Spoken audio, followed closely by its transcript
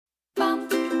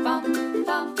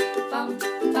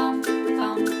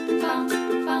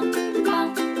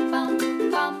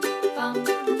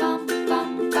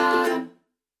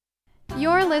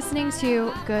You're listening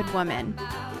to Good Woman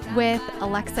with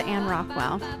Alexa Ann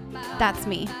Rockwell. That's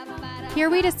me.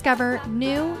 Here we discover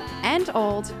new and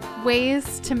old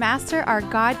ways to master our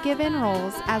God-given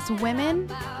roles as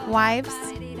women, wives,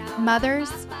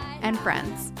 mothers, and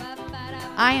friends.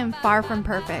 I am far from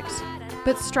perfect,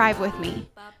 but strive with me.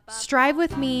 Strive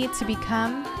with me to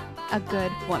become a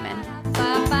good woman.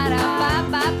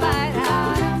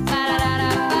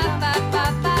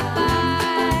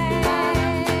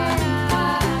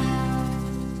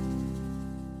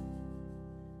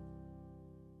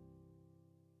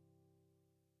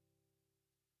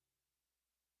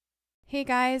 Hey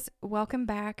guys, welcome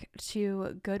back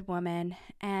to Good Woman,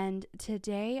 and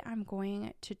today I'm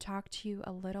going to talk to you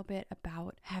a little bit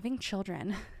about having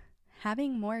children,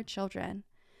 having more children.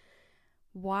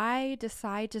 Why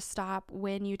decide to stop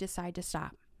when you decide to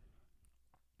stop?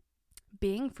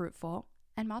 Being fruitful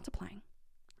and multiplying,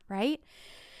 right?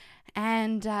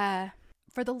 And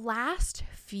for the last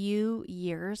few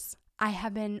years, I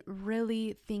have been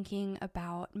really thinking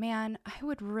about, man, I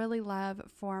would really love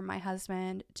for my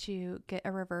husband to get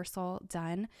a reversal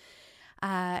done.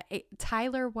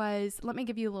 Tyler was, let me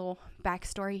give you a little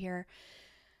backstory here.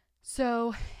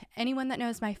 So anyone that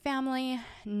knows my family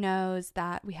knows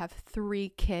that we have 3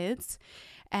 kids,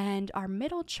 and our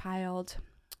middle child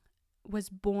was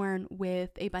born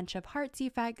with a bunch of heart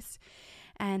defects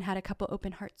and had a couple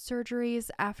open heart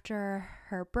surgeries after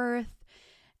her birth.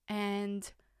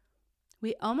 And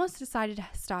we almost decided to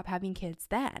stop having kids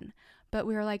then, but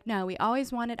we were like, no, we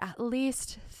always wanted at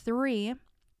least 3.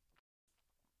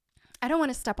 I don't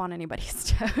want to step on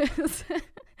anybody's toes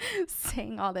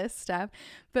saying all this stuff,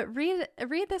 but read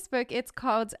this book. It's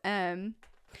called The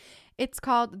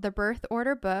Birth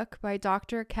Order Book by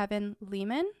Dr. Kevin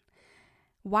Leman,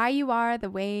 Why You Are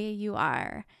the Way You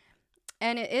Are.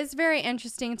 And it is very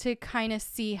interesting to kind of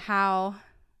see how,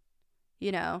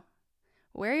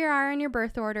 where you are in your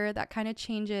birth order, that kind of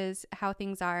changes how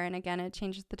things are. And again, it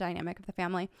changes the dynamic of the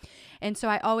family. And so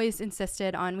I always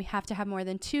insisted on, we have to have more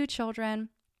than 2 children.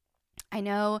 I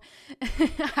know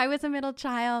I was a middle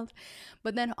child,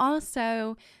 but then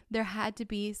also there had to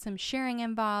be some sharing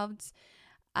involved.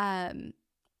 The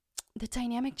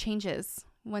dynamic changes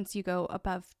once you go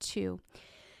above 2.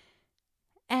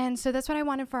 And so that's what I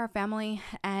wanted for our family.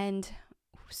 And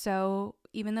so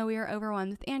even though we were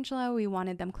overwhelmed with Angela, we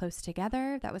wanted them close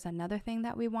together. That was another thing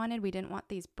that we wanted. We didn't want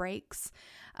these breaks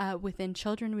within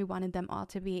children. We wanted them all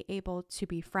to be able to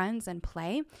be friends and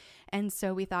play. And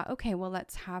so we thought, okay, well,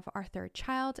 let's have our 3rd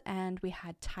child. And we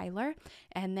had Tyler.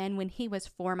 And then when he was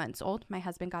 4 months old, my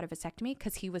husband got a vasectomy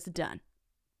because he was done.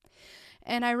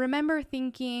 And I remember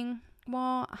thinking,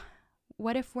 well,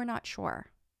 what if we're not sure,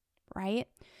 right?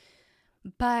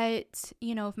 But,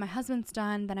 if my husband's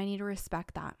done, then I need to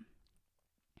respect that.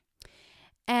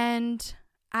 And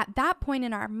at that point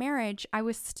in our marriage, I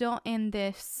was still in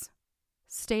this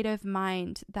state of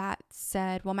mind that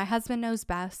said, well, my husband knows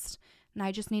best, and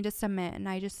I just need to submit, and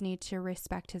I just need to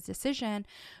respect his decision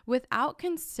without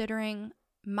considering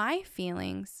my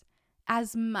feelings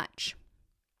as much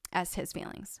as his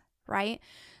feelings, right?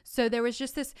 So there was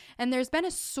just this, and there's been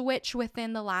a switch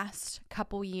within the last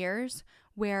couple years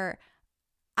where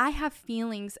I have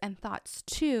feelings and thoughts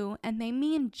too, and they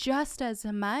mean just as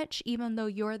much. Even though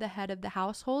you're the head of the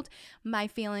household, my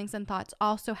feelings and thoughts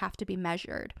also have to be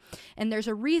measured. And there's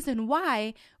a reason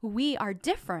why we are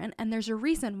different, and there's a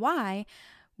reason why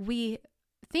we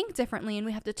think differently, and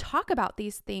we have to talk about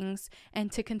these things and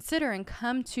to consider and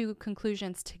come to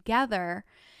conclusions together.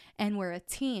 And we're a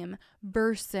team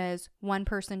versus one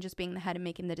person just being the head and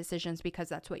making the decisions because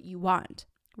that's what you want.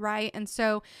 Right? And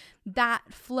so that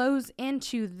flows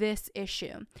into this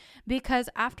issue because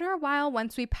after a while,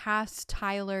 once we passed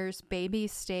Tyler's baby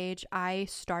stage, I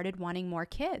started wanting more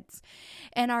kids.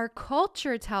 And our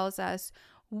culture tells us,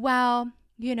 well,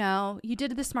 you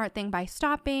did the smart thing by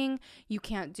stopping. You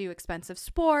can't do expensive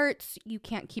sports. You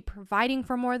can't keep providing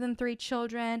for more than 3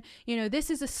 children. This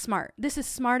is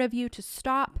smart of you to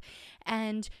stop,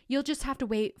 and you'll just have to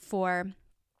wait for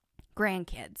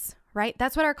grandkids, right?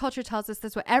 That's what our culture tells us.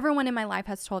 That's what everyone in my life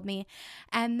has told me.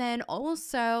 And then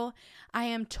also I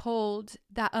am told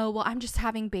that, oh, well, I'm just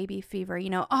having baby fever.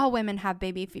 All women have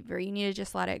baby fever. You need to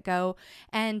just let it go.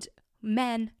 And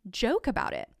men joke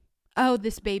about it. Oh,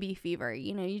 this baby fever,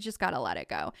 you just got to let it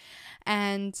go.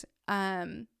 And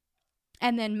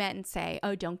And then men say,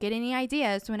 oh, don't get any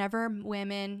ideas whenever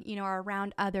women, are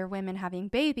around other women having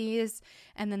babies.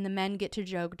 And then the men get to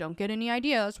joke, don't get any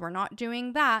ideas. We're not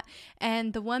doing that.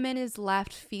 And the woman is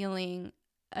left feeling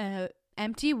an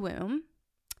empty womb,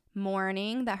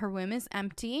 mourning that her womb is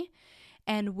empty.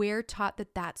 And we're taught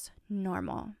that that's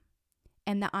normal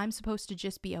and that I'm supposed to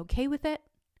just be okay with it.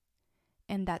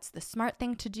 And that's the smart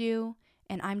thing to do.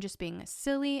 And I'm just being a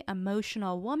silly,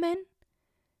 emotional woman.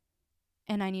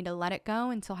 And I need to let it go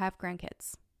until I have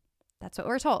grandkids. That's what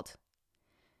we're told.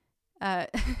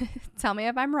 Tell me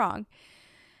if I'm wrong.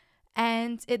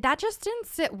 And that just didn't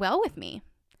sit well with me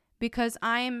because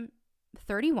I'm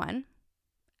 31.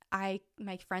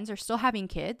 My friends are still having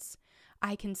kids.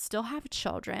 I can still have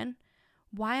children.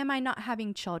 Why am I not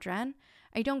having children?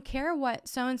 I don't care what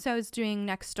so-and-so is doing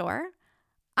next door.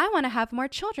 I want to have more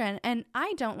children. And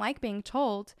I don't like being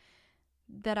told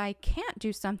that I can't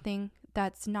do something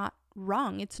that's not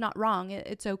wrong. It's not wrong.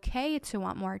 It's okay to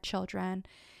want more children.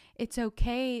 It's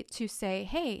okay to say,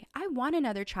 hey, I want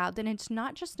another child. And it's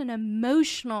not just an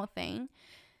emotional thing.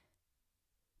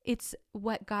 It's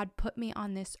what God put me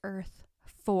on this earth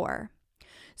for.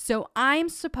 So I'm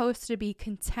supposed to be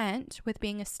content with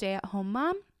being a stay-at-home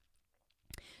mom,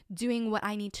 doing what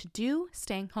I need to do,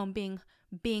 staying home,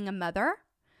 being a mother.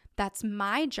 That's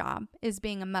my job, is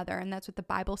being a mother. And that's what the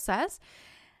Bible says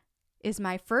is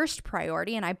my first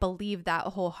priority. And I believe that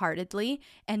wholeheartedly.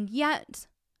 And yet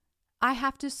I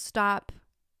have to stop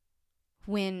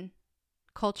when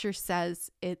culture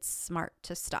says it's smart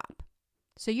to stop.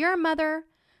 So you're a mother,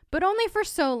 but only for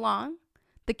so long.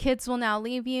 The kids will now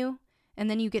leave you, and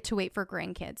then you get to wait for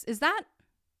grandkids.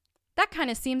 That kind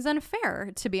of seems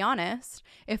unfair, to be honest.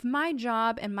 If my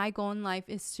job and my goal in life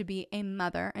is to be a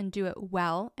mother and do it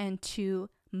well and to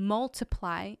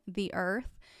multiply the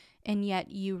earth, and yet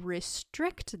you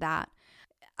restrict that,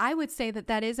 I would say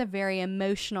that is a very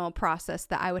emotional process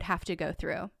that I would have to go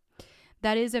through.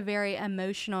 That is a very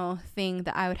emotional thing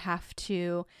that I would have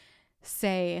to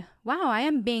say, wow, I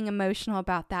am being emotional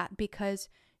about that because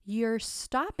you're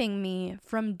stopping me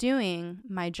from doing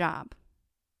my job.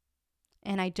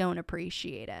 And I don't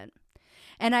appreciate it.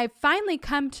 And I've finally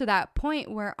come to that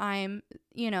point where I'm,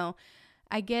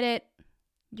 I get it.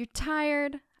 You're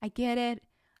tired. I get it.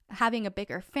 Having a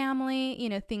bigger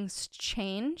family, things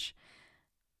change.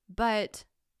 But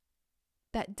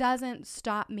that doesn't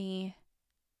stop me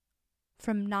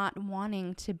from not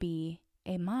wanting to be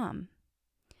a mom.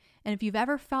 And if you've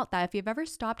ever felt that, if you've ever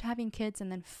stopped having kids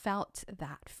and then felt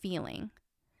that feeling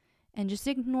and just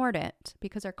ignored it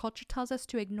because our culture tells us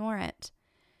to ignore it,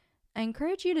 I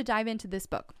encourage you to dive into this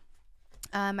book.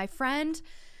 My friend,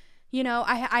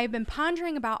 I've been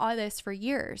pondering about all this for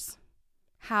years,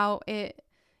 how it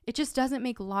just doesn't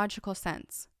make logical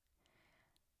sense.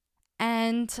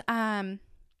 And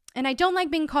I don't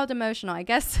like being called emotional. I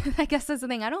guess that's the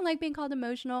thing. I don't like being called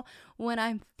emotional when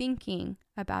I'm thinking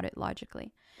about it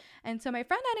logically. And so my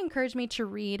friend had encouraged me to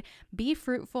read Be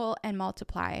Fruitful and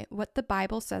Multiply, What the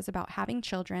Bible Says About Having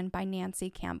Children by Nancy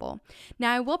Campbell.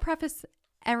 Now, I will preface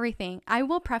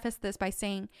this by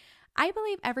saying, I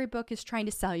believe every book is trying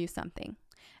to sell you something.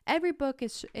 Every book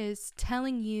is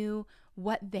telling you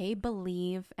what they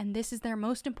believe, and this is their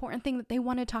most important thing that they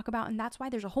want to talk about, and that's why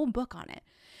there's a whole book on it.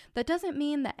 That doesn't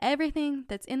mean that everything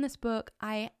that's in this book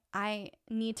I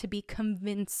need to be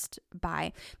convinced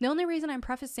by. The only reason I'm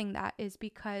prefacing that is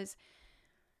because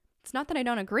it's not that I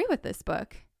don't agree with this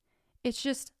book. It's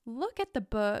just look at the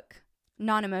book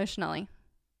non-emotionally.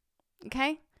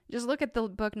 Okay? Just look at the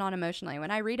book non-emotionally.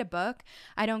 When I read a book,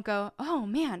 I don't go, oh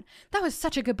man, that was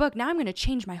such a good book. Now I'm going to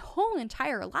change my whole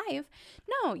entire life.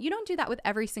 No, you don't do that with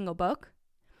every single book,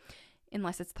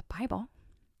 unless it's the Bible,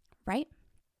 right?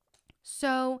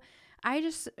 So I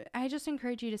just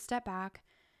encourage you to step back.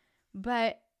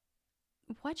 But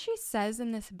what she says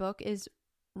in this book is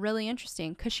really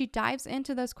interesting because she dives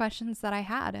into those questions that I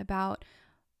had about,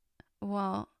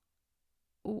 well,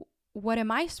 what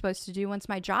am I supposed to do once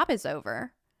my job is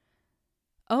over?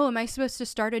 Oh, am I supposed to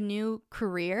start a new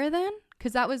career then?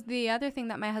 Because that was the other thing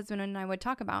that my husband and I would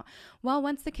talk about. Well,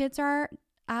 once the kids are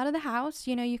out of the house,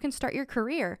 you can start your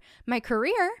career. My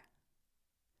career?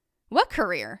 What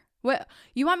career? What,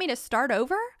 you want me to start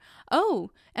over? Oh,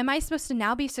 am I supposed to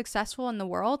now be successful in the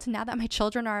world now that my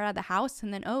children are out of the house?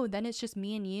 And then it's just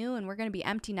me and you and we're going to be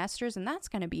empty nesters and that's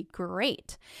going to be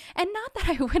great. And not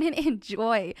that I wouldn't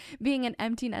enjoy being an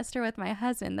empty nester with my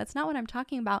husband. That's not what I'm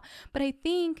talking about. But I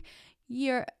think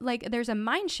there's a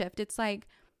mind shift. It's like,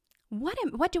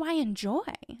 what do I enjoy?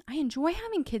 I enjoy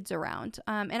having kids around.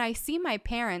 And I see my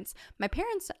parents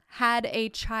had a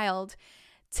child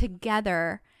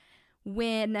together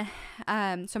when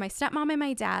so my stepmom and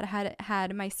my dad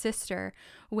had my sister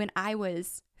when I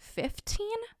was 15.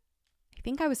 I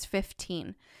think I was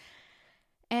 15.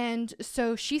 And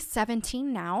so she's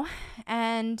 17 now,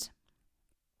 and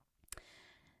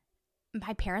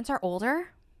my parents are older,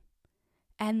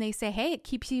 and they say, hey, it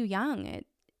keeps you young.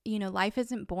 Life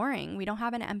isn't boring. We don't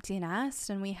have an empty nest,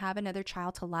 and we have another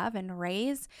child to love and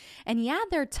raise. And yeah,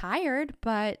 they're tired,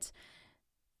 but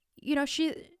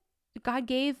God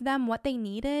gave them what they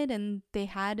needed, and they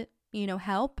had,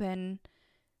 help, and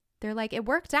they're like, it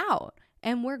worked out,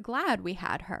 and we're glad we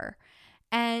had her.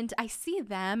 And I see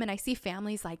them and I see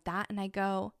families like that, and I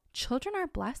go, children are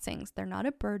blessings. They're not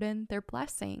a burden. They're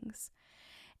blessings.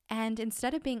 And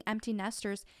instead of being empty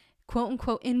nesters, quote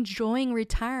unquote, enjoying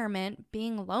retirement,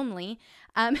 being lonely,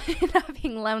 not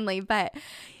being lonely, but,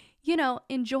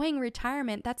 enjoying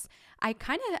retirement,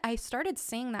 I started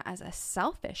seeing that as a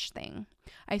selfish thing.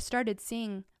 I started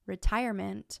seeing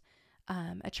retirement,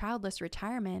 a childless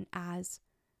retirement, as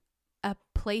a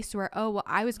place where,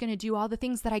 I was going to do all the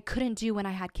things that I couldn't do when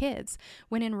I had kids.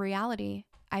 When in reality,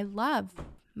 I love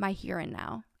my here and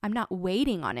now. I'm not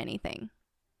waiting on anything.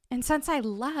 And since I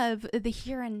love the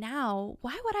here and now,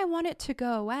 why would I want it to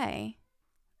go away?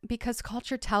 Because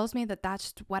culture tells me that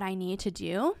that's what I need to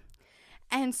do.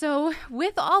 And so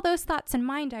with all those thoughts in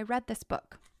mind, I read this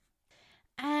book.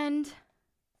 And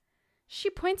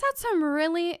she points out some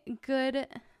really good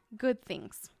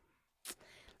things.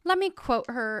 Let me quote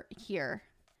her here.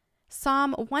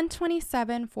 Psalm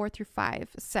 127, 4-5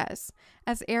 says,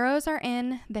 as arrows are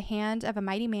in the hand of a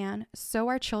mighty man, so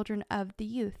are children of the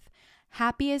youth.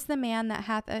 Happy is the man that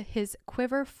hath his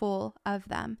quiver full of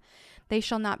them. They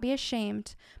shall not be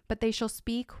ashamed, but they shall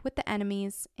speak with the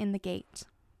enemies in the gate.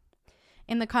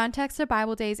 In the context of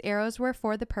Bible days, arrows were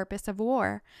for the purpose of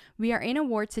war. We are in a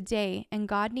war today, and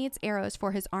God needs arrows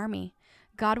for his army.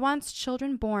 God wants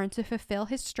children born to fulfill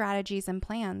his strategies and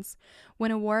plans.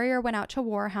 When a warrior went out to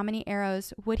war, how many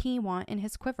arrows would he want in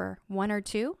his quiver? 1 or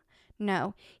 2?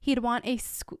 No, he'd want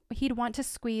to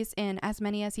squeeze in as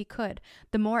many as he could.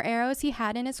 The more arrows he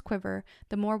had in his quiver,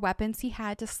 the more weapons he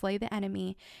had to slay the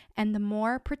enemy, and the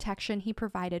more protection he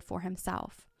provided for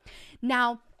himself.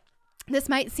 Now, this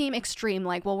might seem extreme,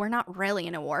 like, well, we're not really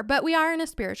in a war, but we are in a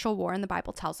spiritual war, and the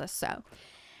Bible tells us so.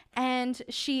 And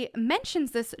she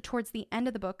mentions this towards the end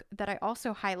of the book that I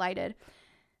also highlighted,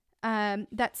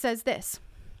 that says this.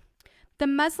 The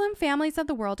Muslim families of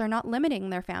the world are not limiting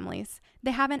their families.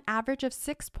 They have an average of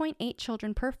 6.8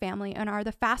 children per family and are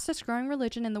the fastest growing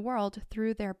religion in the world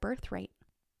through their birth rate.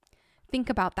 Think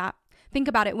about that. Think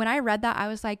about it. When I read that, I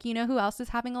was like, you know who else is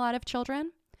having a lot of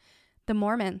children? The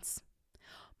Mormons.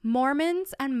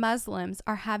 Mormons and Muslims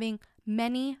are having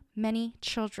many, many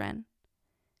children.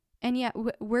 And yet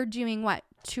we're doing what?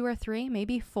 2 or 3,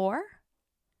 maybe 4?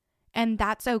 And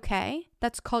that's okay.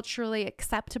 That's culturally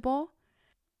acceptable.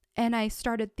 And I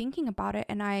started thinking about it,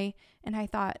 and I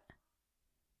thought,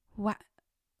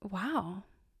 wow.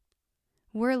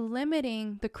 We're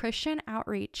limiting the Christian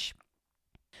outreach.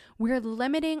 We're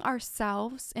limiting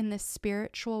ourselves in this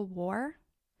spiritual war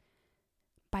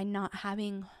by not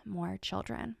having more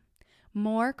children.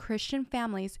 More Christian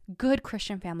families, good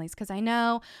Christian families, because I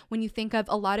know when you think of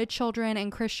a lot of children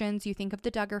and Christians, you think of the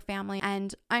Duggar family,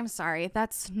 and I'm sorry,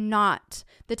 that's not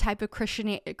the type of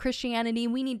Christianity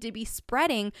we need to be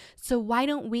spreading. So why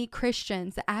don't we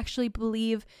Christians that actually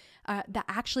believe, that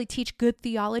actually teach good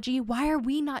theology, why are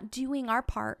we not doing our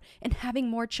part and having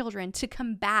more children to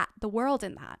combat the world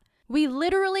in that? We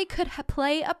literally could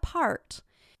play a part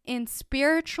in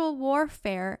spiritual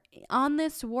warfare on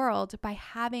this world by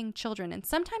having children. And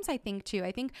sometimes I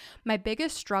think my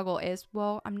biggest struggle is,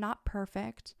 well, I'm not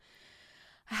perfect.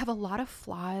 I have a lot of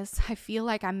flaws. I feel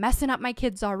like I'm messing up my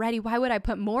kids already. Why would I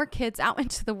put more kids out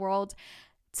into the world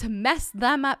to mess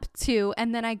them up too?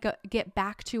 And then I get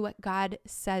back to what God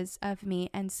says of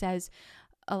me and says,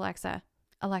 Alexa,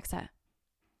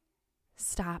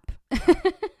 stop.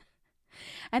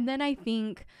 And then I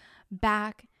think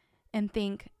back and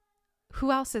think,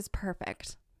 who else is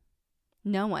perfect?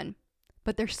 No one.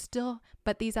 But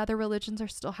these other religions are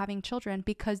still having children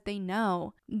because they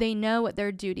know what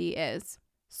their duty is.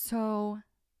 So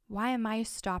why am I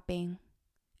stopping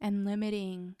and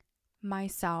limiting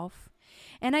myself?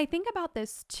 And I think about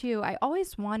this too. I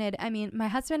always wanted, my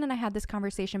husband and I had this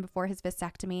conversation before his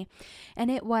vasectomy,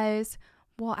 and it was,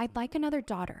 well, I'd like another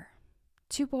daughter.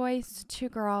 2 boys, 2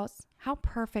 girls. How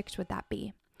perfect would that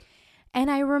be? And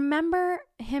I remember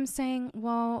him saying,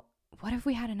 well, what if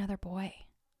we had another boy?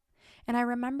 And I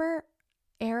remember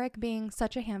Eric being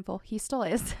such a handful. He still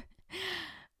is.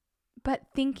 But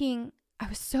thinking, I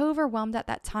was so overwhelmed at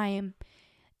that time.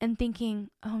 and thinking,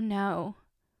 oh no,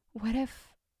 what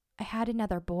if I had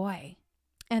another boy?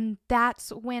 And that's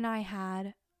when I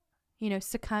had,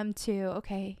 succumbed to,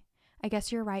 okay, I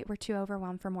guess you're right. We're too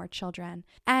overwhelmed for more children.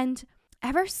 And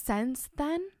ever since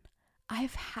then,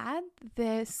 I've had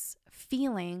this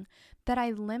feeling that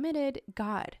I limited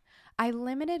God. I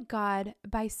limited God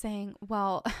by saying,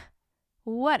 well,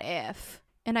 what if?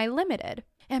 And I limited.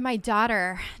 And my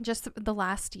daughter, just the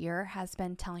last year, has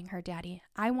been telling her daddy,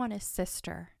 I want a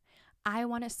sister. I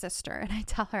want a sister. And I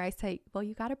tell her, I say, well,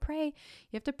 you got to pray.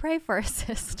 You have to pray for a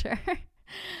sister.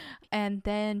 And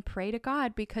then pray to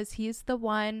God, because he's the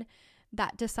one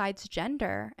that decides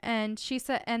gender. And she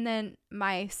said, and then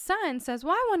my son says,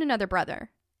 well, I want another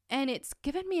brother. And it's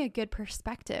given me a good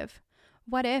perspective.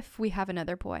 What if we have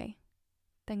another boy?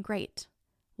 Then great.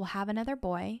 We'll have another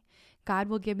boy. God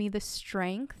will give me the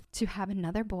strength to have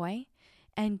another boy.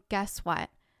 And guess what?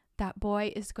 That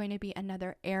boy is going to be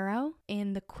another arrow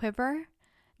in the quiver.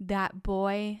 That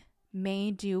boy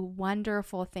may do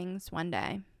wonderful things one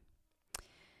day.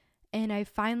 And I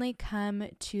finally come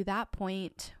to that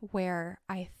point where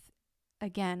I,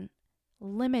 again,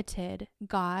 limited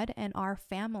God and our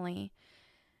family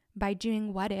by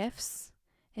doing what ifs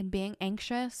and being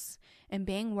anxious and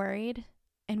being worried,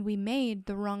 and we made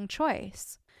the wrong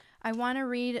choice. I want to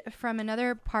read from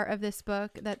another part of this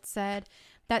book that said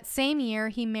that same year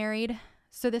he married.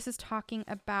 So this is talking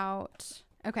about,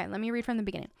 okay, let me read from the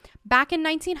beginning. Back in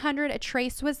 1900, a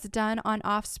trace was done on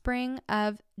offspring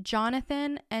of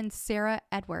Jonathan and Sarah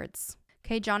Edwards.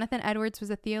 Okay, Jonathan Edwards was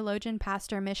a theologian,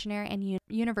 pastor, missionary, and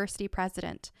university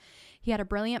president. He had a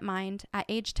brilliant mind. At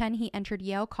age 10, he entered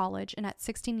Yale College, and at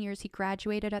 16 years, he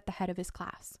graduated at the head of his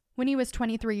class. When he was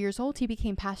 23 years old, he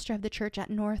became pastor of the church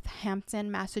at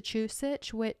Northampton,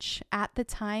 Massachusetts, which at the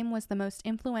time was the most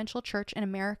influential church in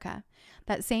America.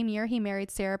 That same year, he married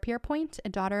Sarah Pierpoint, a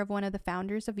daughter of one of the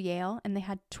founders of Yale, and they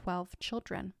had 12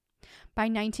 children. By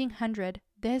 1900,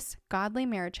 this godly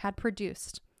marriage had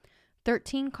produced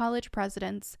 13 college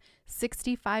presidents,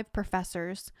 65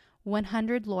 professors,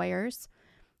 100 lawyers,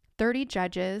 30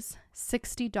 judges,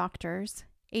 60 doctors,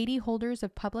 80 holders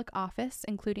of public office,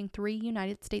 including 3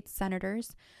 United States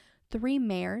senators, 3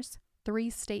 mayors, 3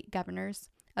 state governors,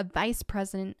 a vice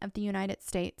president of the United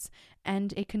States,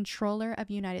 and a controller of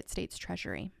United States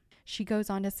Treasury. She goes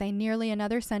on to say, nearly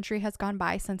another century has gone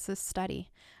by since this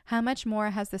study. How much more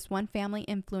has this one family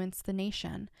influenced the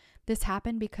nation? This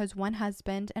happened because one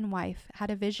husband and wife had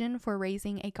a vision for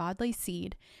raising a godly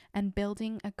seed and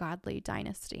building a godly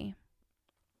dynasty.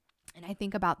 And I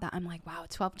think about that. I'm like, wow,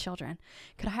 12 children.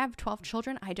 Could I have 12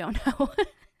 children? I don't know.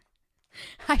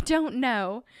 I don't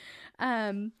know.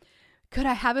 Could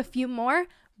I have a few more?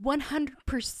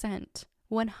 100%.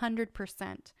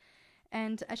 100%.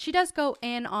 And she does go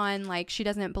in on, like, she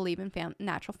doesn't believe in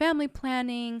natural family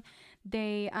planning.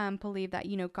 They believe that,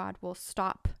 God will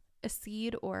stop a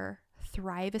seed or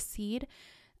thrive a seed.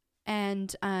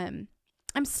 And I'm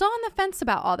still on the fence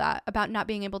about all that, about not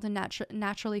being able to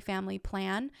naturally family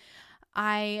plan.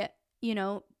 Again,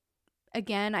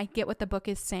 I get what the book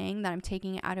is saying, that I'm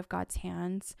taking it out of God's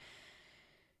hands.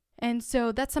 And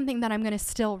so that's something that I'm going to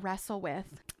still wrestle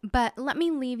with. But let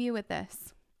me leave you with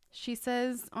this. She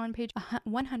says on page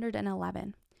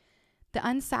 111, the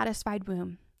unsatisfied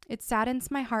womb. It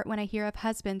saddens my heart when I hear of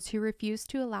husbands who refuse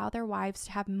to allow their wives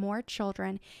to have more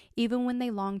children, even when they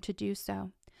long to do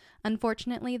so.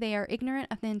 Unfortunately, they are ignorant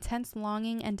of the intense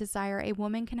longing and desire a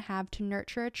woman can have to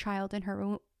nurture a child in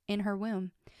her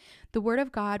womb. The Word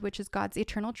of God, which is God's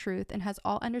eternal truth and has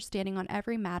all understanding on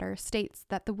every matter, states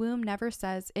that the womb never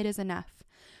says it is enough.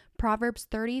 Proverbs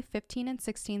 30:15 and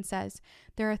 16 says,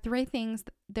 There are three things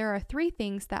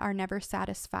that are never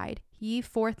satisfied. Ye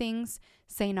 4 things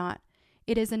say not,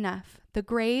 it is enough. The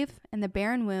grave and the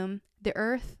barren womb, the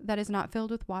earth that is not filled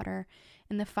with water,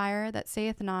 and the fire that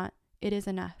saith not, it is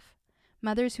enough.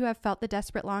 Mothers who have felt the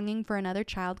desperate longing for another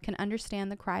child can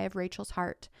understand the cry of Rachel's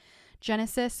heart.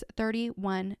 Genesis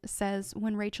 31 says,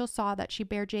 When Rachel saw that she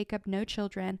bare Jacob no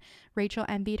children, Rachel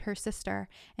envied her sister,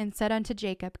 and said unto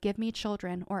Jacob, Give me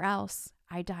children, or else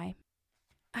I die.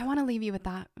 I want to leave you with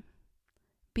that,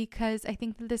 because I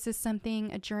think that this is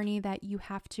a journey that you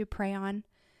have to pray on.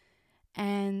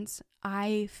 And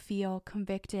I feel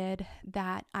convicted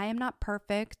that I am not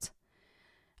perfect.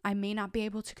 I may not be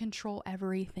able to control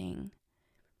everything,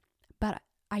 but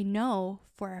I know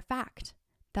for a fact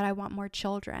that I want more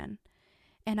children.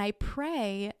 And I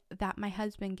pray that my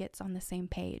husband gets on the same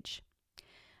page.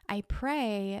 I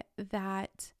pray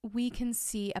that we can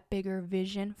see a bigger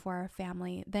vision for our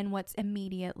family than what's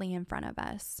immediately in front of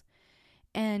us.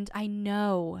 And I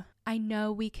know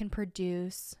we can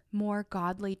produce more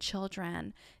godly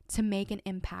children to make an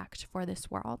impact for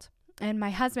this world. And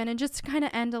my husband, and just to kind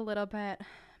of end a little bit,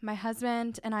 my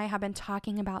husband and I have been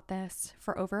talking about this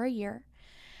for over a year.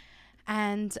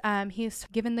 And he's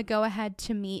given the go-ahead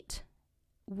to meet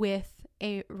with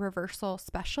a reversal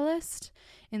specialist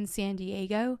in San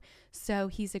Diego. So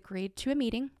he's agreed to a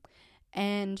meeting,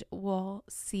 and we'll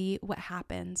see what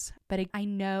happens. But I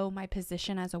know my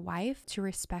position as a wife to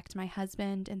respect my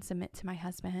husband and submit to my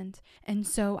husband. And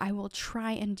so I will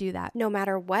try and do that. No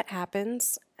matter what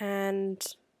happens, and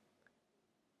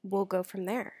we'll go from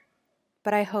there.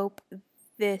 But I hope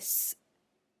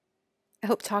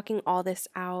talking all this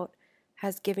out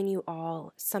has given you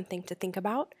all something to think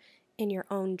about in your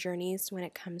own journeys when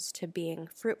it comes to being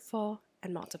fruitful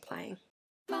and multiplying.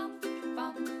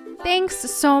 Thanks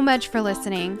so much for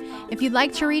listening. If you'd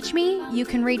like to reach me, you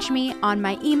can reach me on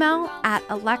my email at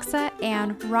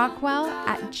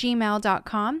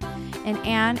alexaannrockwell@gmail.com. And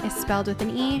Ann is spelled with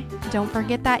an E. Don't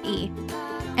forget that E.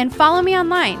 And follow me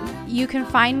online. You can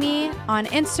find me on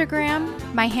Instagram.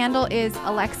 My handle is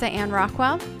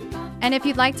AlexaAnnRockwell. And if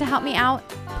you'd like to help me out,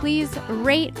 please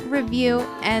rate, review,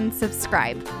 and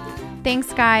subscribe.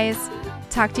 Thanks, guys.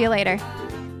 Talk to you later.